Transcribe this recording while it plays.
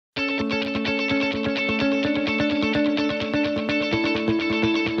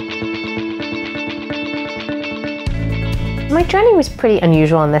My journey was pretty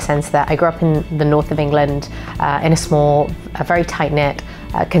unusual in the sense that I grew up in the north of England in a very tight-knit,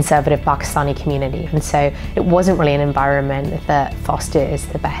 conservative Pakistani community. And so it wasn't really an environment that fosters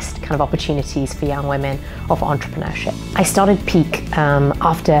the best kind of opportunities for young women or for entrepreneurship. I started Peak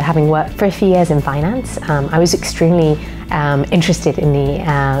after having worked for a few years in finance. I was extremely interested in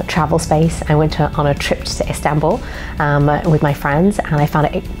the travel space. I went on a trip to Istanbul with my friends, and I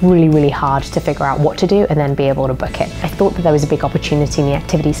found it really, really hard to figure out what to do and then be able to book it. I thought that there was a big opportunity in the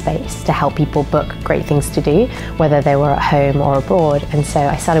activity space to help people book great things to do, whether they were at home or abroad. And so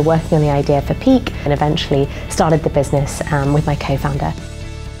I started working on the idea for Peak and eventually started the business with my co-founder.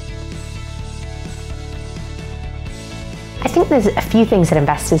 I think there's a few things that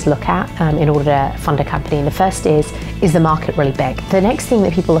investors look at in order to fund a company. And the first is the market really big? The next thing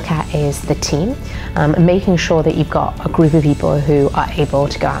that people look at is the team, and making sure that you've got a group of people who are able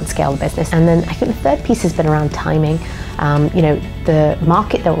to go out and scale the business. And then I think the third piece has been around timing. The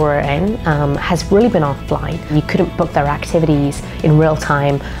market that we're in has really been offline. You couldn't book their activities in real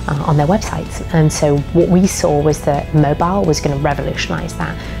time on their websites. And so what we saw was that mobile was going to revolutionize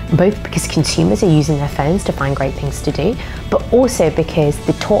that, both because consumers are using their phones to find great things to do, but also because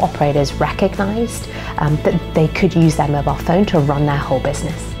the tour operators recognized that they could use their mobile phone to run their whole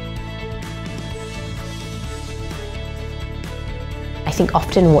business. I think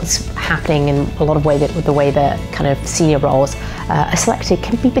often what's happening in a lot of the way that kind of senior roles are selected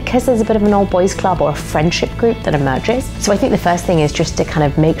can be because there's a bit of an old boys club or a friendship group that emerges. So I think the first thing is just to kind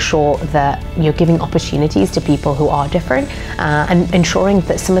of make sure that you're giving opportunities to people who are different and ensuring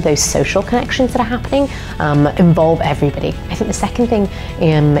that some of those social connections that are happening involve everybody. I think the second thing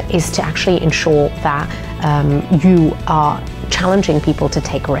is to actually ensure that you are challenging people to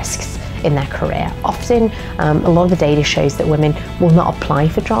take risks in their career. Often, a lot of the data shows that women will not apply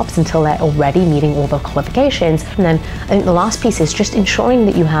for jobs until they're already meeting all the qualifications. And then I think the last piece is just ensuring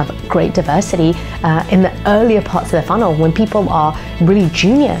that you have great diversity in the earlier parts of the funnel. When people are really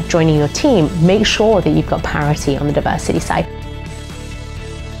junior joining your team, make sure that you've got parity on the diversity side.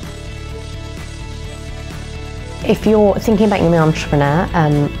 If you're thinking about being an entrepreneur,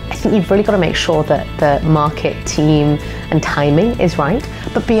 I think you've really got to make sure that the market, team, and timing is right.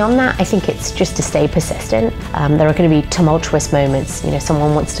 But beyond that, I think it's just to stay persistent. There are going to be tumultuous moments.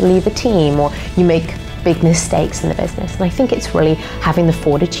 Someone wants to leave the team, or you make big mistakes in the business. And I think it's really having the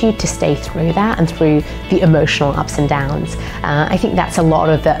fortitude to stay through that and through the emotional ups and downs. I think that's a lot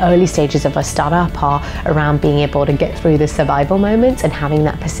of the early stages of a startup are around being able to get through the survival moments and having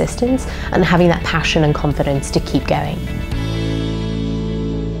that persistence and having that passion and confidence to keep going.